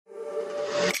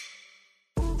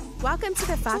Welcome to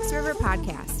the Fox River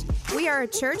Podcast. We are a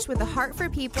church with a heart for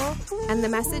people and the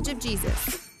message of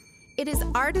Jesus. It is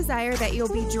our desire that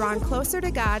you'll be drawn closer to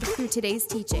God through today's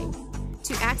teaching.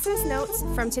 To access notes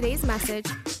from today's message,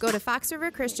 go to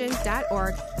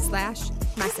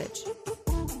foxriverchristian.org/message.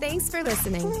 Thanks for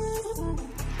listening.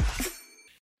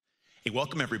 Hey,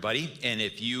 welcome everybody. And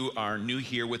if you are new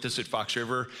here with us at Fox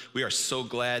River, we are so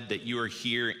glad that you are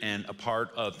here and a part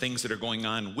of things that are going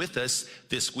on with us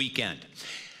this weekend.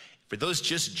 For those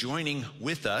just joining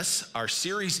with us, our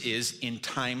series is In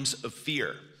Times of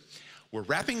Fear. We're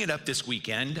wrapping it up this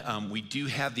weekend. We do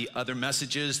have the other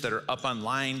messages that are up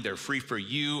online. They're free for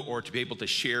you or to be able to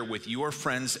share with your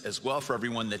friends as well, for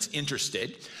everyone that's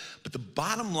interested. But the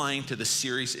bottom line to the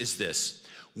series is this: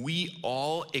 we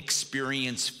all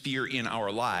experience fear in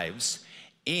our lives,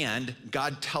 and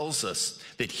God tells us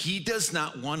that He does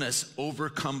not want us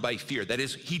overcome by fear. That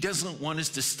is, He doesn't want us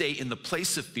to stay in the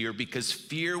place of fear, because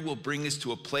fear will bring us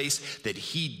to a place that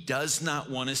He does not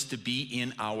want us to be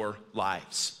in our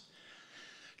lives.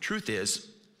 Truth is,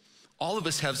 all of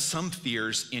us have some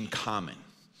fears in common.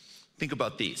 Think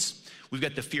about these. We've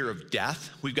got the fear of death.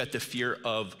 We've got the fear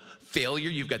of failure.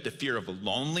 You've got the fear of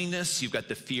loneliness. You've got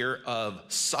the fear of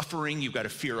suffering. You've got a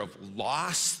fear of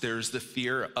loss. There's the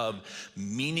fear of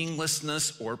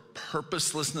meaninglessness or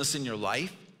purposelessness in your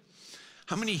life.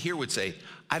 How many here would say,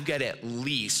 I've got at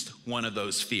least one of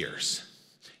those fears?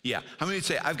 Yeah. How many would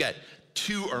say, I've got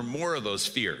two or more of those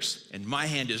fears? And my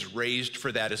hand is raised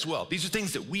for that as well. These are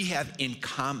things that we have in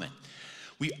common.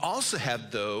 We also have,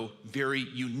 though, very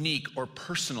unique or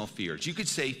personal fears. You could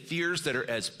say fears that are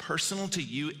as personal to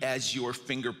you as your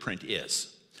fingerprint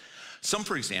is. Some,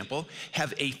 for example,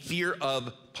 have a fear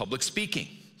of public speaking.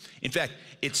 In fact,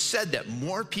 it's said that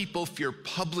more people fear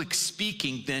public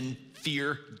speaking than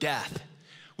fear death,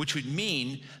 which would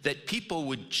mean that people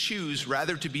would choose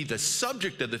rather to be the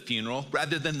subject of the funeral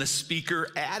rather than the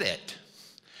speaker at it.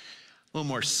 A little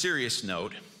more serious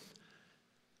note: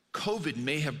 COVID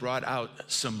may have brought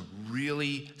out some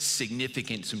really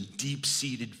significant, some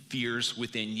deep-seated fears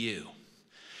within you.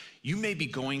 You may be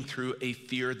going through a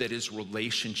fear that is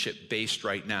relationship-based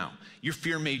right now. Your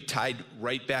fear may be tied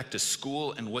right back to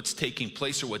school and what's taking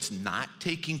place or what's not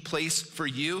taking place for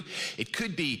you. It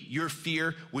could be your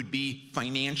fear would be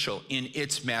financial in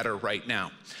its matter right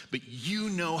now. But you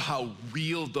know how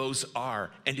real those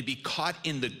are, and to be caught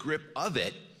in the grip of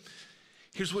it,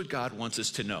 here's what God wants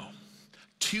us to know.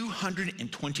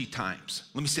 220 times.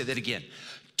 Let me say that again.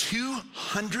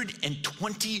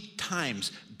 220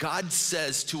 times God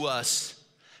says to us,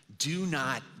 do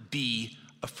not be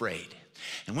afraid.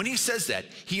 And when He says that,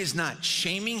 He is not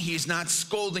shaming, He is not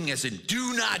scolding as in,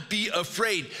 do not be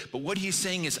afraid. But what He's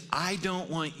saying is, I don't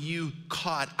want you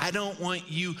caught. I don't want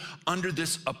you under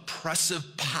this oppressive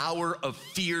power of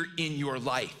fear in your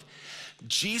life.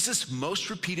 Jesus'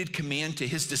 most repeated command to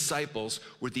His disciples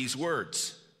were these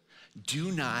words: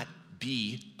 do not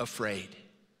be afraid.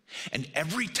 And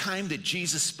every time that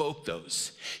Jesus spoke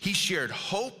those, He shared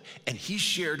hope and He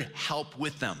shared help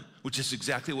with them, which is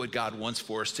exactly what God wants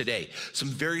for us today. Some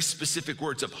very specific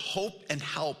words of hope and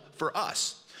help for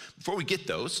us. Before we get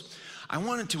those, I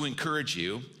wanted to encourage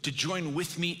you to join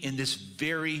with me in this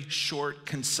very short,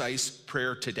 concise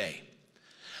prayer today.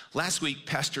 Last week,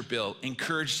 Pastor Bill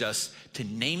encouraged us to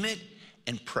name it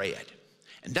and pray it.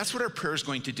 And that's what our prayer is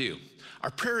going to do. Our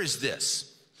prayer is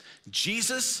this: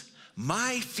 Jesus,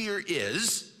 my fear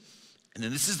is, and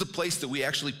then this is the place that we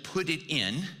actually put it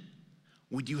in,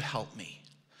 would you help me?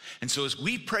 And so as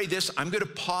we pray this, I'm going to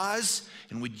pause,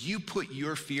 and would you put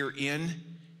your fear in,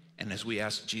 and as we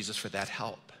ask Jesus for that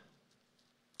help.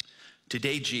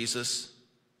 Today, Jesus,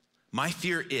 my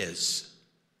fear is,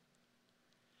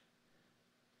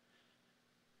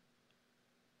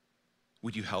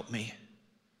 would you help me?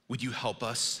 Would you help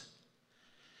us?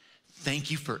 Thank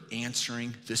you for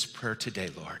answering this prayer today,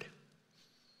 Lord.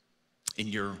 In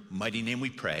your mighty name we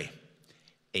pray,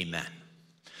 amen.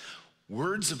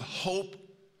 Words of hope,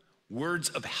 words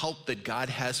of help that God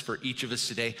has for each of us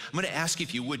today. I'm going to ask you,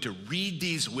 if you would, to read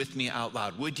these with me out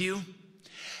loud, would you?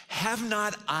 Have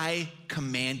not I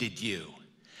commanded you?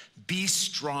 Be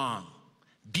strong,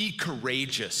 be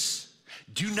courageous.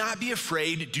 Do not be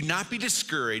afraid, do not be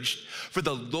discouraged, for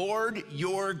the Lord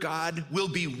your God will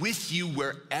be with you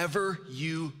wherever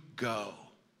you go.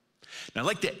 Now, I'd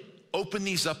like to open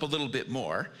these up a little bit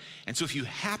more. And so if you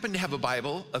happen to have a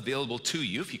Bible available to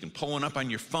you, if you can pull one up on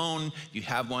your phone, if you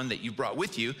have one that you brought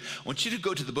with you, I want you to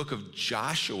go to the book of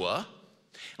Joshua.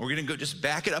 And we're going to go just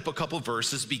back it up a couple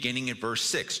verses, beginning at verse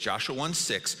 6, Joshua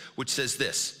 1:6, which says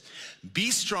this: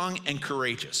 be strong and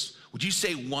courageous. Would you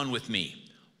say one with me?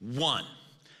 One.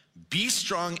 Be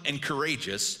strong and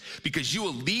courageous, because you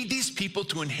will lead these people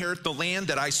to inherit the land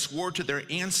that I swore to their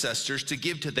ancestors to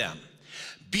give to them.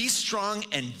 Be strong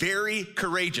and very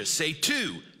courageous. Say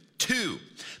two.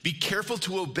 Be careful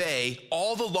to obey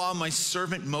all the law my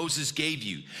servant Moses gave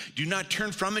you. Do not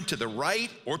turn from it to the right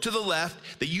or to the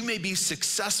left, that you may be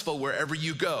successful wherever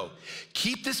you go.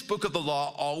 Keep this book of the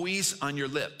law always on your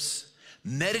lips.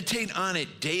 Meditate on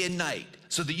it day and night,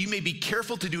 so that you may be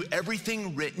careful to do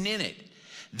everything written in it.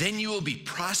 Then you will be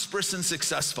prosperous and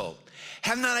successful.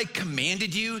 Have not I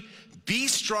commanded you? Be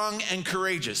strong and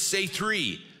courageous. Say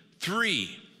three.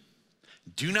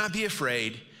 Do not be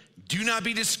afraid. Do not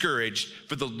be discouraged,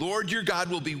 for the Lord your God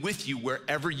will be with you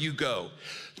wherever you go.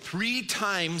 3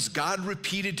 times God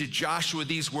repeated to Joshua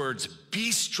these words,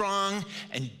 be strong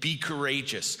and be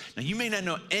courageous. Now you may not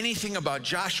know anything about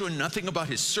Joshua, nothing about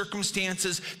his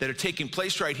circumstances that are taking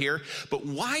place right here, but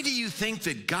why do you think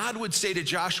that God would say to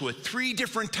Joshua 3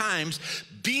 different times,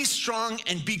 be strong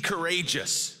and be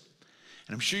courageous?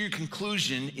 And I'm sure your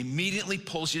conclusion immediately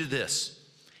pulls you to this.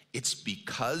 It's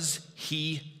because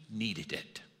he needed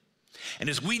it. And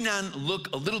as we now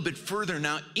look a little bit further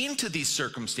now into these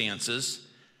circumstances,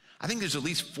 I think there's at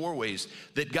least 4 ways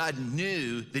that God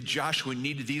knew that Joshua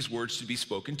needed these words to be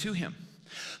spoken to him.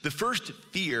 The first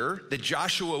fear that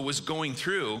Joshua was going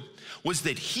through was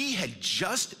that he had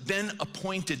just been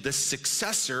appointed the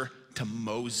successor to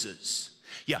Moses.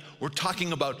 Yeah, we're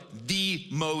talking about the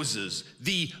Moses,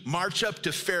 the march up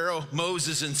to Pharaoh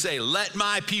Moses and say, let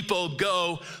my people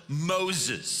go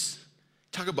Moses.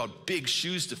 Talk about big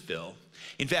shoes to fill.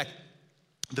 In fact,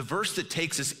 the verse that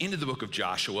takes us into the book of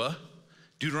Joshua,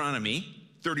 Deuteronomy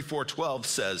 34:12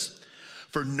 says,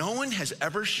 for no one has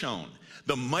ever shown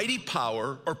the mighty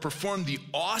power or performed the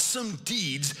awesome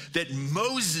deeds that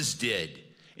Moses did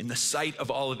in the sight of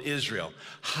all of Israel.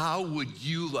 How would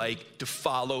you like to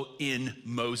follow in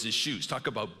Moses' shoes? Talk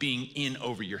about being in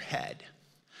over your head.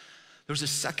 There was a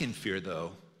second fear,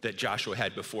 though, that Joshua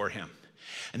had before him.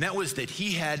 And that was that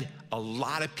he had a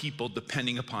lot of people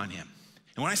depending upon him.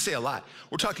 And when I say a lot,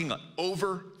 we're talking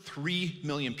over 3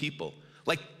 million people,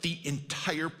 like the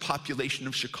entire population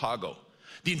of Chicago,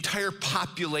 the entire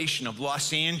population of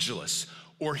Los Angeles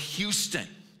or Houston.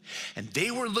 And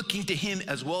they were looking to him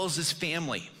as well as his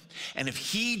family. And if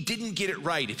he didn't get it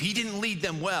right, if he didn't lead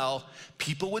them well,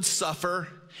 people would suffer.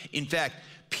 In fact,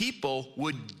 people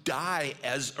would die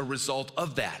as a result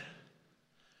of that.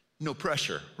 No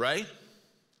pressure, right?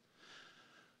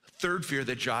 Third fear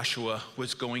that Joshua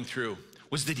was going through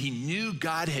was that he knew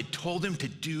God had told him to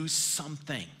do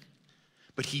something,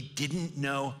 but he didn't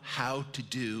know how to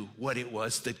do what it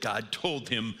was that God told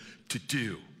him to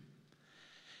do.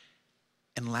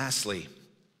 And lastly,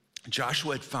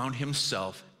 Joshua had found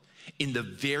himself in the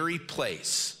very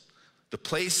place, the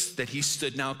place that he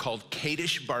stood now called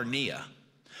Kadesh Barnea,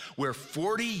 where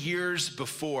 40 years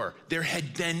before there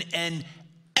had been an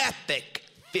epic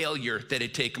failure that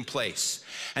had taken place.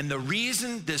 And the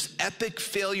reason this epic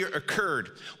failure occurred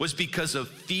was because of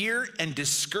fear and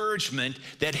discouragement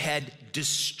that had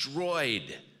destroyed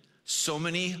so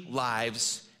many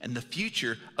lives and the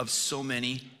future of so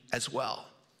many as well.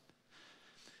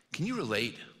 Can you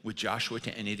relate with Joshua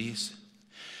to any of these?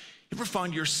 You ever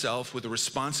found yourself with a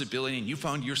responsibility and you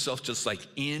found yourself just like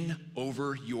in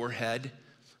over your head?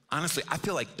 Honestly, I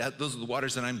feel like those are the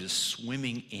waters that I'm just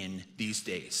swimming in these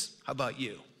days. How about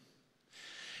you?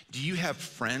 Do you have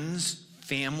friends,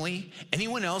 family,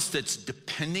 anyone else that's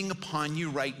depending upon you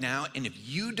right now? And if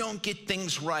you don't get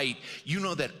things right, you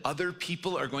know that other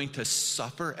people are going to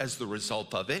suffer as the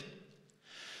result of it?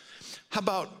 How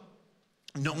about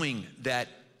knowing that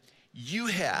you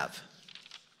have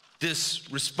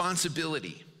this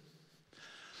responsibility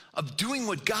of doing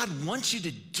what God wants you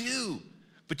to do,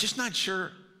 but just not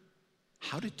sure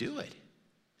how to do it?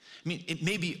 I mean, it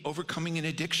may be overcoming an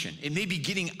addiction. It may be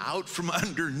getting out from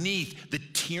underneath the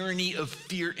tyranny of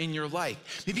fear in your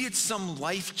life. Maybe it's some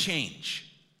life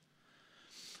change.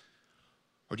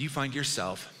 Or do you find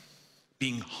yourself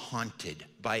being haunted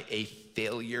by a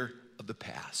failure of the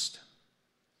past?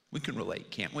 We can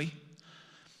relate, can't we?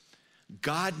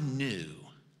 God knew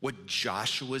what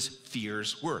Joshua's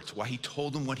fears were. It's why he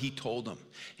told him what he told him.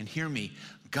 And hear me,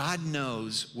 God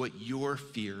knows what your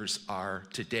fears are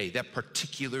today, that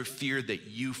particular fear that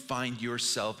you find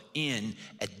yourself in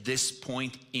at this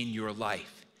point in your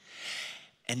life.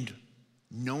 And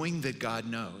knowing that God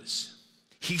knows,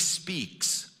 he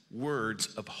speaks words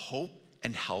of hope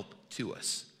and help to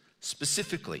us.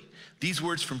 Specifically, these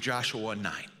words from Joshua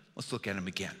 1:9. Let's look at them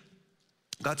again.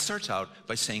 God starts out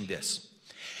by saying this: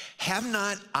 have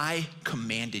not I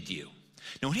commanded you?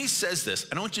 Now, when he says this,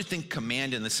 I don't want you to think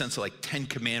command in the sense of like 10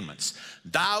 commandments.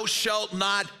 Thou shalt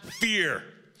not fear.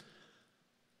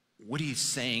 What he's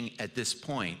saying at this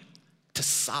point,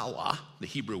 Tasala, the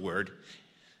Hebrew word,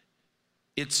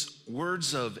 it's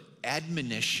words of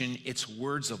admonition, it's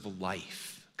words of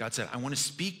life. God said, I want to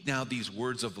speak now these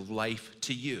words of life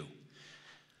to you.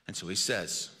 And so he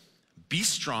says, be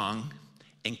strong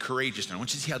and courageous. And I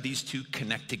want you to see how these two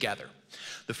connect together.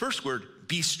 The first word,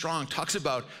 be strong, talks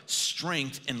about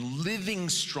strength and living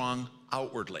strong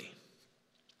outwardly.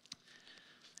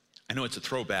 I know it's a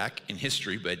throwback in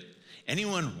history, but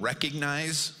anyone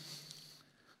recognize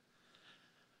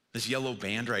this yellow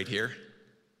band right here?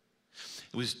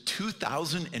 It was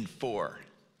 2004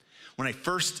 when I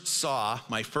first saw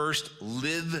my first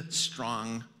Live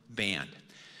Strong band.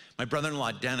 My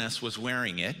brother-in-law, Dennis, was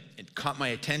wearing it. It caught my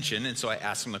attention, and so I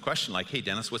asked him the question, like, hey,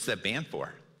 Dennis, what's that band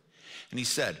for? And he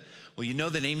said, well, you know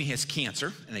that Amy has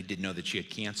cancer, and I did know that she had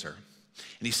cancer.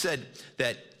 And he said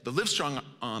that the Live Strong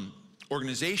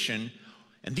organization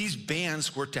and these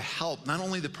bands were to help not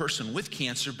only the person with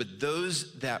cancer, but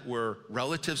those that were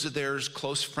relatives of theirs,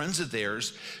 close friends of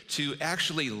theirs, to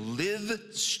actually live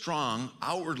strong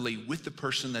outwardly with the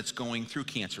person that's going through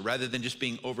cancer, rather than just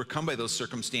being overcome by those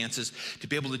circumstances, to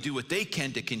be able to do what they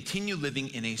can to continue living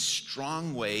in a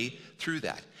strong way through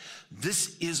that.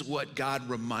 This is what God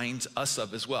reminds us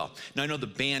of as well. Now, I know the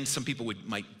band, some people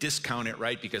might discount it,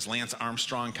 right? Because Lance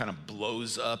Armstrong kind of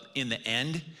blows up in the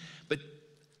end. But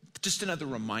just another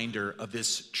reminder of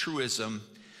this truism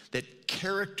that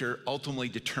character ultimately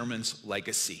determines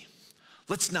legacy.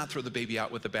 Let's not throw the baby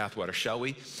out with the bathwater, shall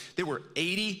we? There were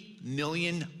 80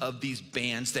 million of these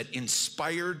bands that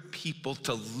inspired people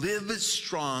to live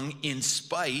strong in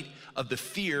spite of the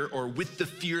fear, or with the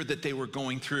fear that they were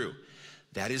going through.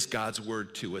 That is God's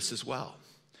word to us as well.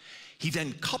 He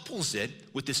then couples it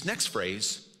with this next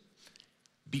phrase,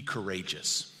 be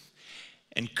courageous.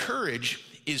 And courage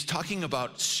is talking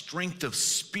about strength of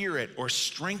spirit, or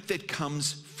strength that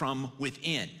comes from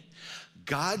within.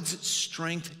 God's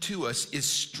strength to us is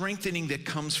strengthening that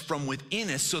comes from within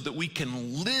us so that we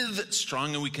can live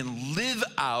strong and we can live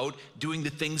out doing the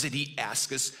things that he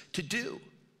asks us to do.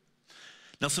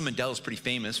 Nelson Mandela is pretty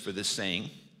famous for this saying,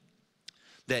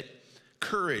 that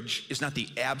courage is not the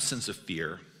absence of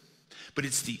fear, but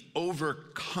it's the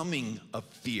overcoming of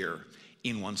fear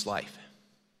in one's life.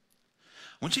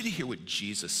 I want you to hear what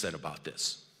Jesus said about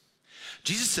this.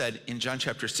 Jesus said in John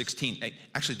chapter 16,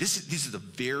 actually these are the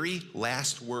very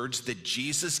last words that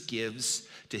Jesus gives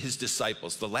to his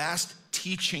disciples, the last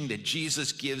teaching that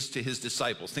Jesus gives to his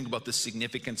disciples. Think about the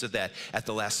significance of that at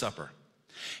the Last Supper.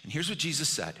 And here's what Jesus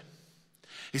said.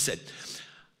 He said,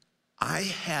 I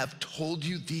have told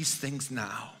you these things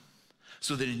now,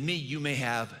 so that in me you may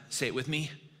have, say it with me,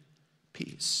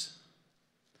 peace.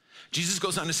 Jesus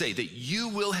goes on to say that you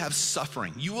will have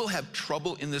suffering, you will have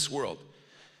trouble in this world.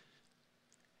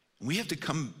 We have to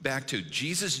come back to,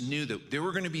 Jesus knew that there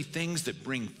were going to be things that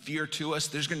bring fear to us.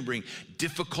 There's going to bring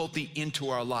difficulty into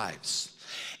our lives.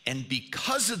 And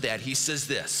because of that, he says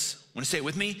this. Want to say it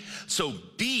with me? So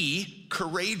be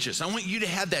courageous. I want you to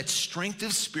have that strength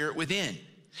of spirit within.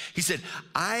 He said,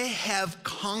 I have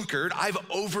conquered, I've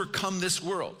overcome this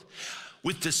world.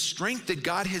 With the strength that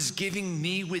God has given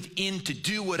me within to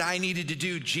do what I needed to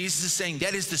do, Jesus is saying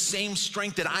that is the same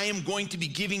strength that I am going to be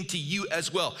giving to you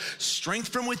as well. Strength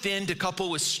from within to couple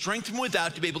with strength from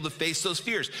without to be able to face those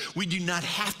fears. We do not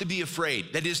have to be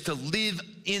afraid. That is to live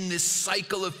in this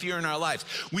cycle of fear in our lives.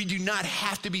 We do not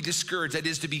have to be discouraged. That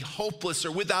is to be hopeless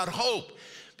or without hope,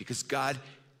 because God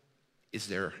is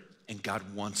there and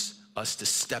God wants us to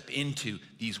step into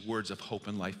these words of hope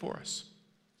and life for us.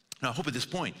 Now, I hope at this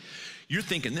point, you're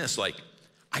thinking this, like,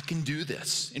 I can do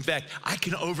this. In fact, I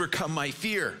can overcome my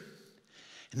fear.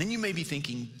 And then you may be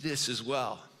thinking this as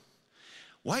well.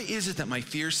 Why is it that my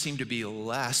fears seem to be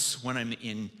less when I'm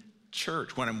in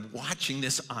church, when I'm watching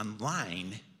this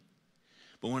online?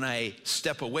 But when I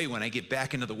step away, when I get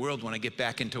back into the world, when I get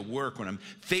back into work, when I'm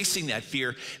facing that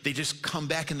fear, they just come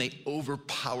back and they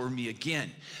overpower me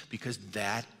again, because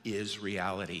that is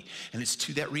reality. And it's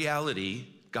to that reality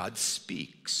God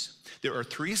speaks. There are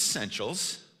three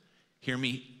essentials, hear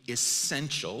me,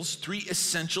 essentials, three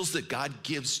essentials that God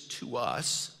gives to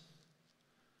us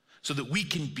so that we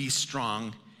can be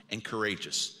strong and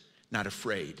courageous, not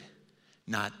afraid,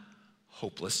 not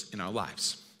hopeless in our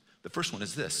lives. The first one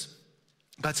is this.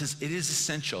 God says it is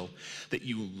essential that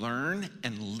you learn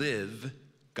and live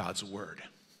God's word.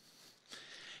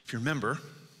 If you remember,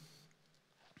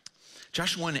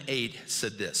 Joshua 1:8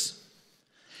 said this,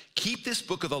 keep this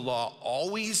book of the law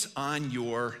always on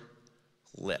your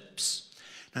lips.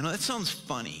 Now, that sounds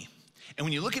funny, And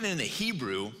when you look at it in the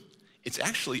Hebrew, it's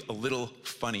actually a little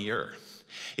funnier.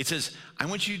 It says, I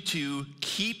want you to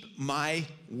keep my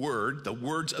word, the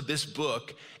words of this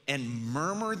book, and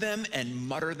murmur them and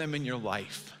mutter them in your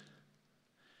life.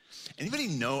 Anybody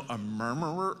know a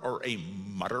murmurer or a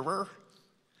mutterer?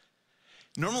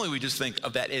 Normally we just think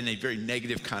of that in a very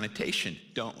negative connotation,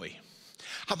 don't we?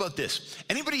 How about this?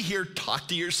 Anybody here talk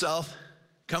to yourself?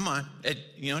 Come on,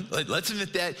 let's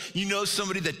admit that. You know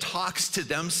somebody that talks to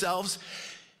themselves?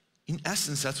 In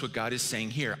essence, that's what God is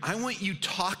saying here. I want you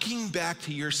talking back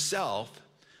to yourself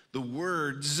the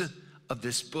words of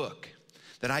this book,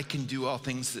 that I can do all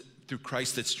things through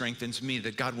Christ that strengthens me,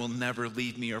 that God will never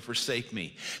leave me or forsake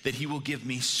me, that he will give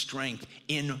me strength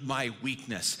in my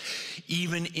weakness.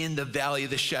 Even in the valley of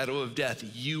the shadow of death,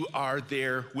 you are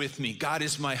there with me. God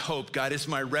is my hope. God is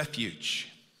my refuge.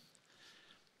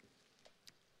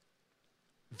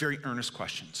 Very earnest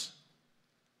questions.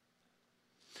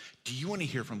 Do you want to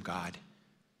hear from God?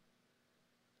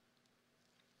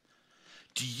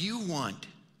 Do you want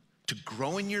to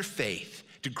grow in your faith,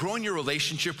 to grow in your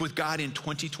relationship with God in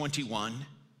 2021?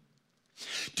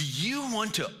 Do you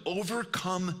want to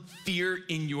overcome fear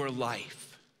in your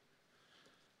life?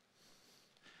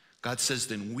 God says,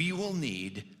 then we will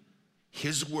need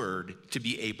his word to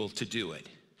be able to do it.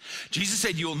 Jesus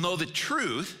said, you will know the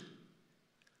truth,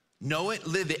 know it,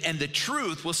 live it, and the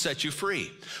truth will set you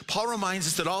free. Paul reminds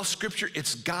us that all scripture,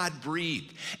 it's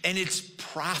God-breathed, and it's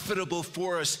profitable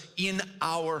for us in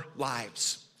our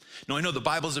lives. Now, I know the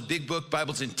Bible's a big book,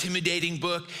 Bible's an intimidating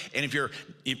book, and if you're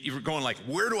going like,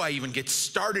 where do I even get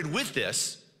started with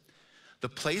this? The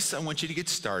place I want you to get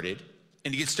started,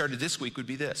 and to get started this week would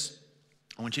be this.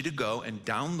 I want you to go and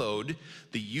download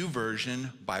the YouVersion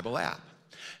Bible app.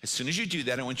 As soon as you do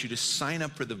that, I want you to sign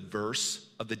up for the verse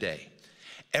of the day.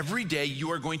 Every day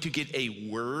you are going to get a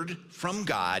word from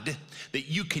God that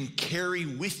you can carry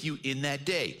with you in that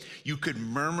day. You could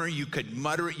murmur, you could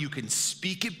mutter it, you can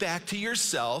speak it back to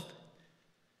yourself,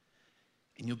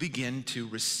 and you'll begin to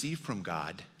receive from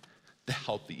God the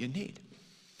help that you need.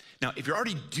 Now, if you're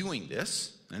already doing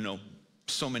this, I know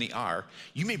so many are,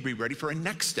 you may be ready for a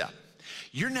next step.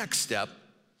 Your next step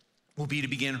will be to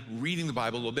begin reading the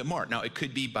Bible a little bit more. Now, it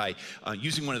could be by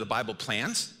using one of the Bible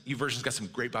plans. YouVersion's got some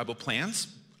great Bible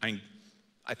plans.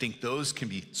 I think those can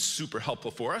be super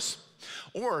helpful for us.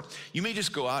 Or you may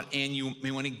just go out and you may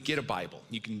want to get a Bible.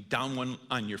 You can download one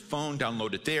on your phone,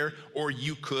 download it there, or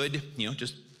you could,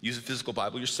 just use a physical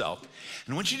Bible yourself.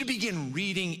 And I want you to begin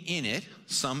reading in it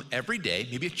some every day,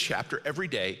 maybe a chapter every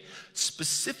day,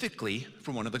 specifically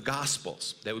from one of the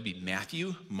Gospels. That would be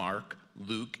Matthew, Mark,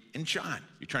 Luke, and John.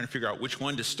 You're trying to figure out which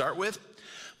one to start with.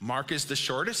 Mark is the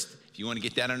shortest. If you want to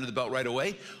get that under the belt right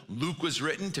away. Luke was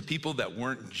written to people that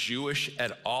weren't Jewish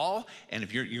at all. And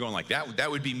if you're going like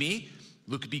that would be me.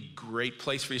 Luke would be a great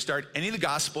place for you to start. Any of the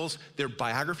Gospels, they're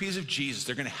biographies of Jesus.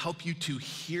 They're going to help you to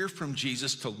hear from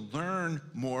Jesus, to learn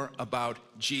more about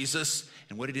Jesus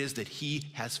and what it is that he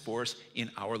has for us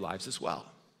in our lives as well.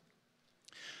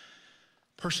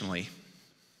 Personally,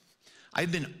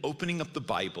 I've been opening up the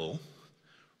Bible,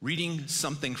 reading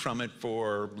something from it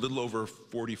for a little over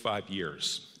 45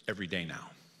 years. Every day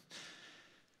now.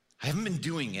 I haven't been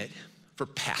doing it for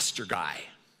Pastor Guy.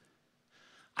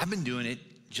 I've been doing it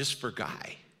just for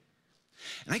Guy.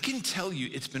 And I can tell you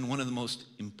it's been one of the most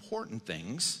important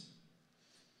things,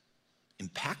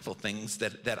 impactful things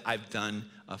that I've done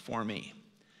for me.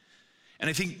 And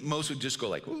I think most would just go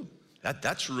like, ooh,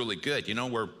 that's really good.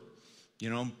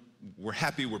 We're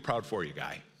happy, we're proud for you,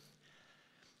 Guy.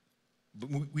 But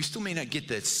we still may not get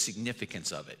the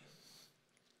significance of it.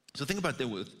 So think about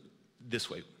it this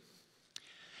way.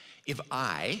 If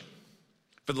I,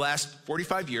 for the last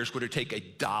 45 years, were to take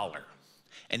 $1,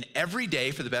 and every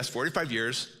day for the past 45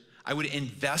 years, I would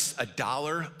invest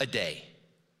 $1 a day,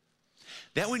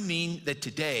 that would mean that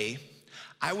today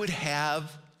I would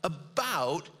have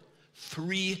about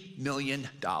 $3 million.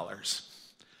 How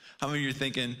many of you are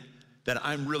thinking that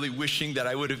I'm really wishing that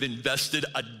I would have invested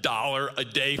 $1 a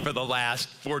day for the last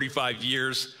 45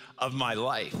 years of my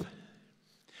life?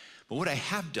 But what I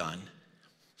have done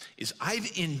is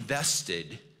I've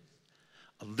invested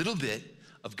a little bit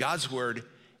of God's word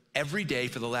every day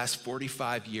for the last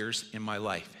 45 years in my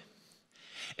life.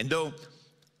 And though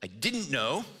I didn't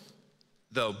know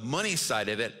the money side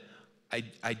of it,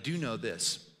 I do know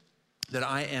this, that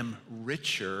I am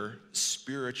richer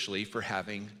spiritually for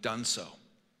having done so.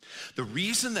 The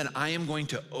reason that I am going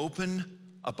to open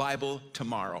a Bible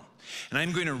tomorrow, and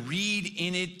I'm going to read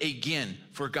in it again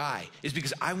for Guy, is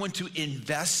because I want to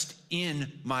invest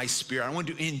in my spirit. I want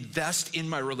to invest in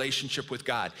my relationship with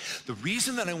God. The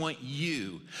reason that I want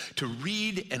you to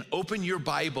read and open your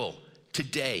Bible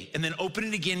today, and then open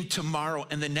it again tomorrow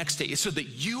and the next day, is so that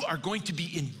you are going to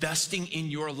be investing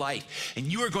in your life, and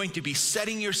you are going to be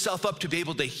setting yourself up to be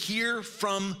able to hear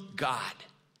from God.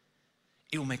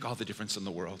 It will make all the difference in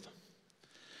the world.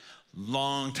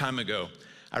 Long time ago,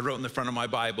 I wrote in the front of my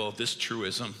Bible this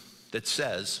truism that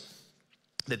says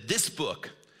that this book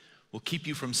will keep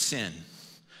you from sin,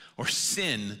 or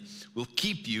sin will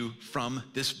keep you from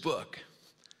this book.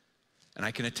 And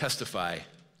I can testify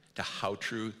to how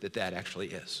true that actually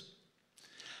is.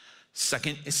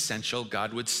 Second essential,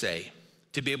 God would say,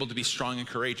 to be able to be strong and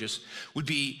courageous would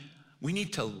be we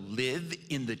need to live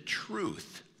in the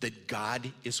truth that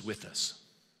God is with us.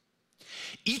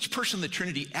 Each person in the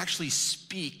Trinity actually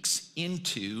speaks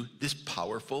into this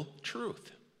powerful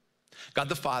truth. God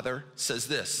the Father says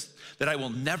this, that I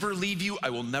will never leave you, I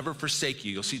will never forsake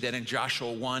you. You'll see that in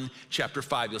Joshua 1, chapter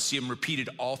 5. You'll see him repeated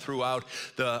all throughout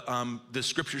the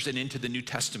scriptures and into the New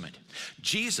Testament.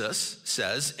 Jesus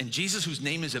says, and Jesus, whose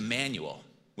name is Emmanuel,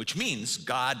 which means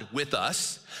God with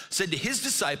us, said to his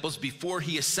disciples before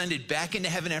he ascended back into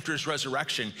heaven after his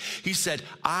resurrection, he said,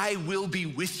 I will be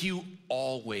with you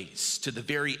always to the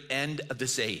very end of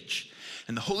this age.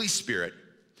 And the Holy Spirit,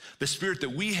 the Spirit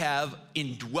that we have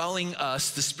indwelling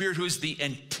us, the Spirit who is the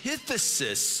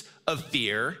antithesis of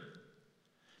fear,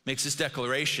 makes this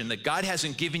declaration that God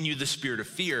hasn't given you the spirit of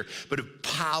fear, but of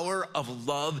power, of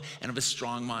love, and of a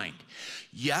strong mind.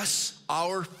 Yes,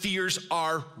 our fears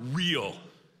are real.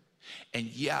 And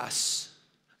yes,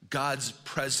 God's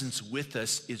presence with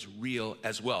us is real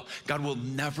as well. God will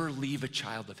never leave a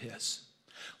child of his.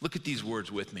 Look at these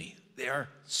words with me. They are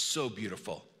so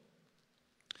beautiful.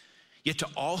 Yet to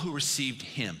all who received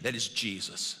him, that is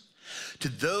Jesus, to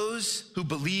those who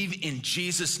believe in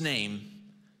Jesus' name,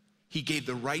 he gave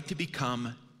the right to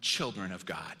become children of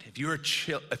God. If you're a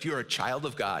child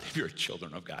of God, if you're a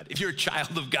children of God, if you're a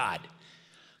child of God,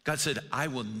 God said, I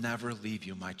will never leave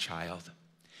you, my child.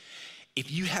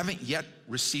 If you haven't yet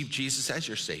received Jesus as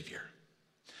your Savior,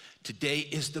 today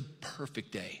is the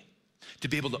perfect day to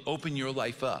be able to open your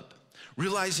life up,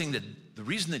 realizing that the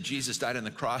reason that Jesus died on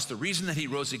the cross, the reason that he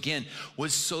rose again,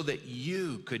 was so that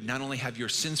you could not only have your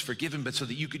sins forgiven, but so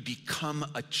that you could become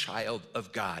a child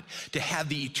of God, to have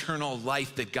the eternal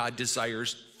life that God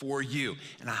desires for you.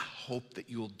 And I hope that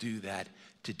you'll do that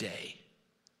today.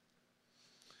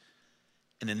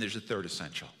 And then there's a third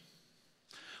essential.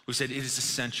 We said it is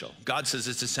essential. God says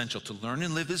it's essential to learn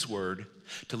and live his word,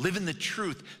 to live in the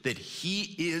truth that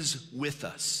he is with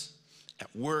us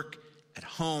at work, at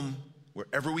home,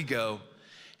 wherever we go.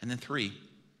 And then 3,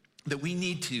 that we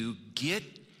need to get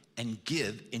and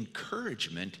give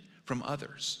encouragement from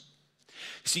others.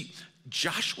 See,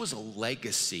 Joshua's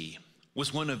legacy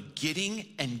was one of getting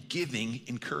and giving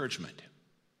encouragement.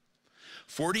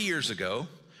 40 years ago,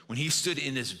 when he stood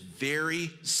in this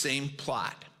very same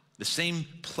plot, the same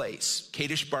place,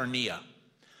 Kadesh Barnea,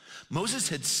 Moses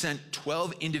had sent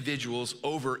 12 individuals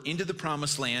over into the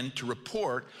promised land to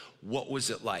report what was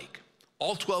it like.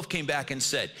 All 12 came back and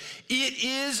said, it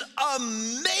is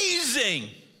amazing.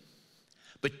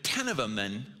 But 10 of them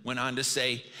then went on to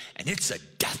say, and it's a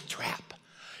death trap.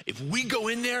 If we go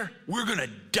in there, we're gonna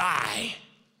die.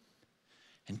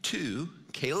 And 2,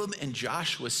 Caleb and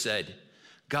Joshua said,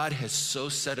 God has so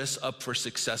set us up for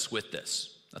success with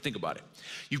this. Now think about it.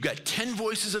 You've got 10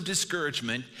 voices of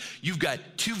discouragement. You've got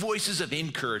 2 voices of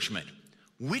encouragement.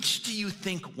 Which do you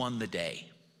think won the day?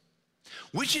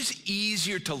 Which is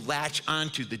easier to latch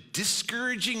onto, the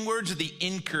discouraging words or the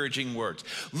encouraging words?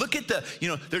 Look at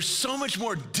there's so much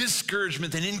more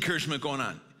discouragement than encouragement going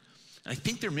on. I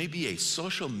think there may be a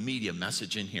social media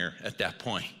message in here at that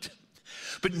point.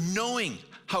 But knowing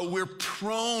how we're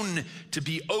prone to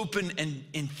be open and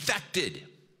infected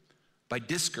by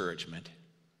discouragement,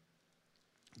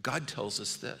 God tells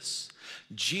us this.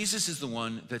 Jesus is the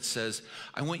one that says,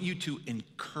 I want you to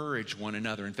encourage one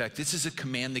another. In fact, this is a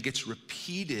command that gets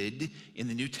repeated in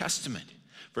the New Testament.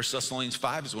 1 Thessalonians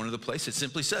 5 is one of the places. It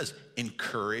simply says,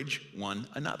 encourage one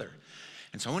another.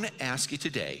 And so I want to ask you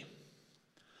today,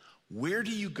 where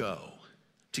do you go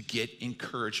to get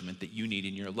encouragement that you need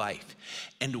in your life?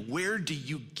 And where do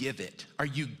you give it? Are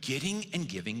you getting and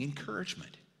giving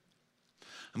encouragement?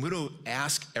 I'm going to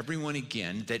ask everyone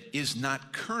again that is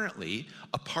not currently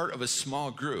a part of a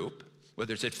small group,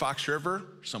 whether it's at Fox River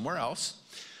or somewhere else,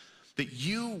 that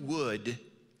you would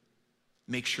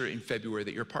make sure in February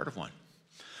that you're a part of one.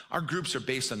 Our groups are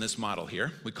based on this model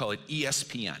here. We call it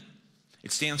ESPN.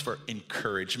 It stands for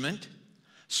encouragement,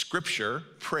 scripture,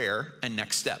 prayer, and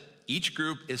next step. Each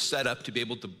group is set up to be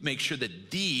able to make sure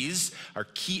that these are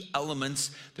key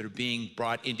elements that are being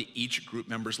brought into each group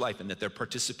member's life and that they're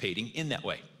participating in that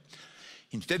way.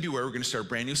 In February, we're going to start a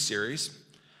brand new series.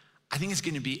 I think it's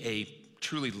going to be a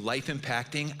truly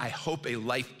life-impacting, I hope a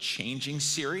life-changing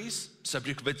series.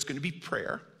 Subject of it's going to be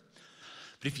prayer.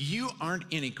 But if you aren't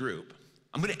in a group,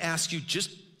 I'm going to ask you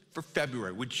just for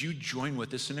February, would you join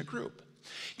with us in a group?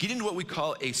 Get into what we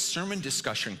call a sermon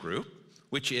discussion group,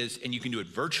 which is, and you can do it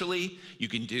virtually, you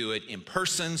can do it in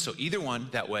person, so either one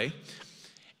that way.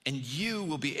 And you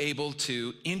will be able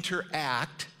to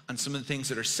interact on some of the things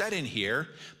that are said in here,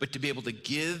 but to be able to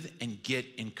give and get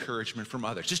encouragement from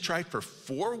others. Just try it for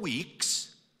 4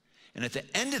 weeks, and at the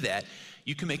end of that,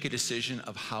 you can make a decision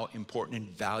of how important and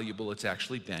valuable it's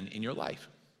actually been in your life.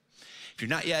 If you're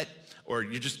not yet, or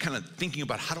you're just kind of thinking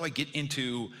about how do I get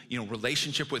into,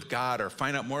 relationship with God or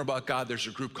find out more about God, there's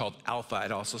a group called Alpha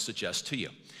I'd also suggest to you.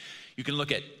 You can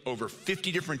look at over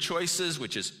 50 different choices,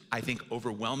 which is, I think,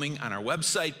 overwhelming on our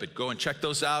website, but go and check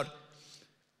those out.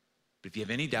 But if you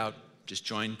have any doubt, just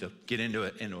get into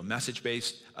a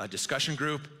message-based discussion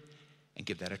group and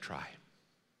give that a try.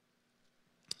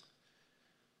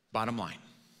 Bottom line,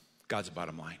 God's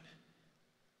bottom line.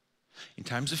 In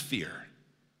times of fear,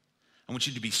 I want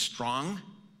you to be strong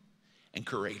and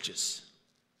courageous.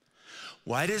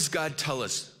 Why does God tell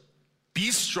us,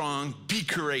 be strong, be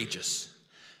courageous?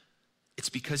 It's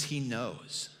because he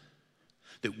knows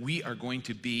that we are going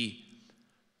to be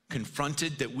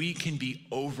confronted, that we can be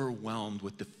overwhelmed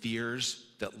with the fears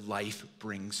that life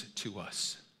brings to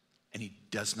us. And he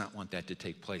does not want that to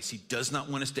take place. He does not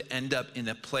want us to end up in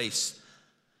a place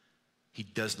he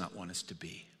does not want us to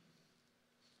be.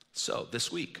 So this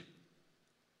week,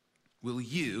 will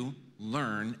you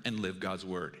learn and live God's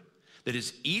word? That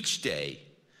is, each day,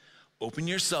 open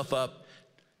yourself up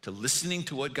to listening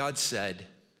to what God said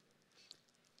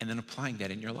and then applying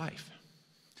that in your life.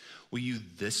 Will you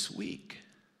this week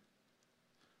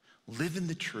live in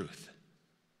the truth?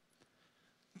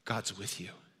 God's with you.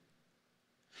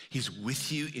 He's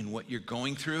with you in what you're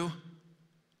going through.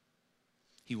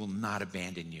 He will not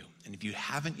abandon you. And if you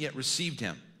haven't yet received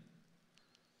him,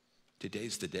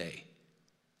 today's the day.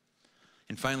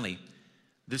 And finally,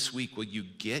 this week, will you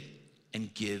get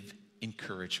and give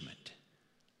encouragement?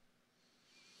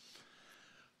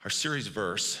 Our series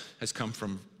verse has come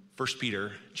from 1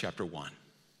 Peter chapter 1.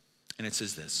 And it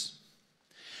says this: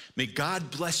 may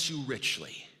God bless you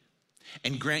richly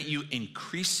and grant you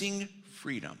increasing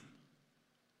freedom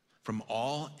from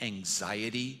all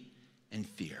anxiety and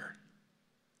fear.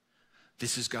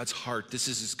 This is God's heart. This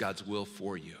is God's will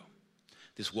for you.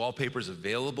 This wallpaper is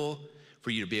available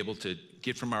for you to be able to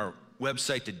get from our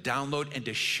website, to download and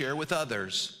to share with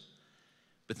others,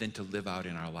 but then to live out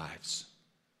in our lives.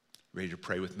 Ready to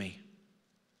pray with me?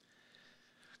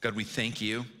 God, we thank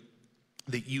you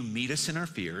that you meet us in our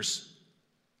fears.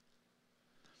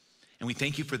 And we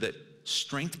thank you for the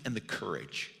strength and the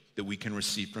courage that we can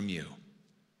receive from you.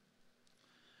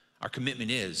 Our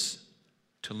commitment is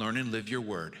to learn and live your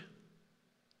word,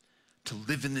 to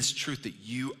live in this truth that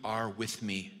you are with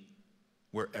me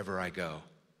wherever I go,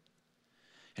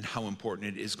 and how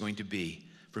important it is going to be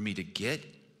for me to get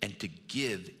and to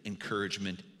give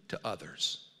encouragement to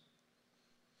others.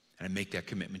 And I make that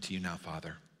commitment to you now,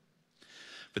 Father.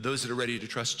 For those that are ready to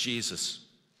trust Jesus,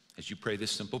 as you pray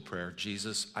this simple prayer,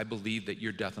 Jesus, I believe that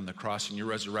your death on the cross and your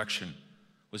resurrection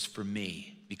was for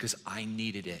me because I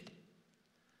needed it.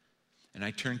 And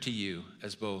I turn to you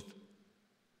as both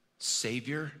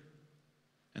Savior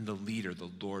and the leader, the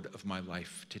Lord of my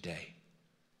life today.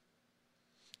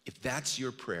 If that's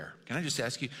your prayer, can I just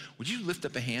ask you, would you lift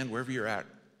up a hand wherever you're at?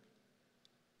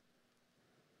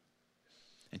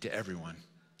 And to everyone,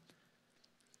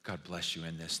 God bless you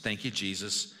in this. Thank you,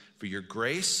 Jesus, for your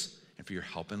grace and for your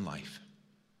help in life.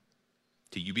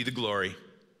 To you be the glory.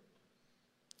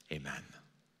 Amen.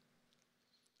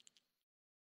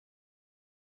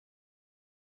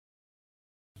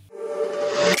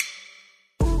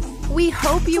 We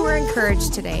hope you were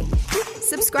encouraged today.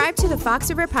 Subscribe to the Fox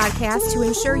River Podcast to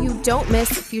ensure you don't miss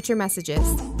future messages.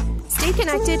 Stay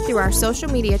connected through our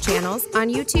social media channels on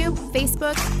YouTube,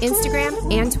 Facebook,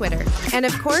 Instagram, and Twitter. And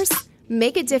of course,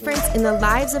 make a difference in the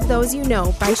lives of those you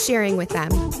know by sharing with them.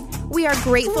 We are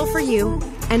grateful for you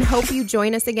and hope you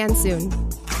join us again soon.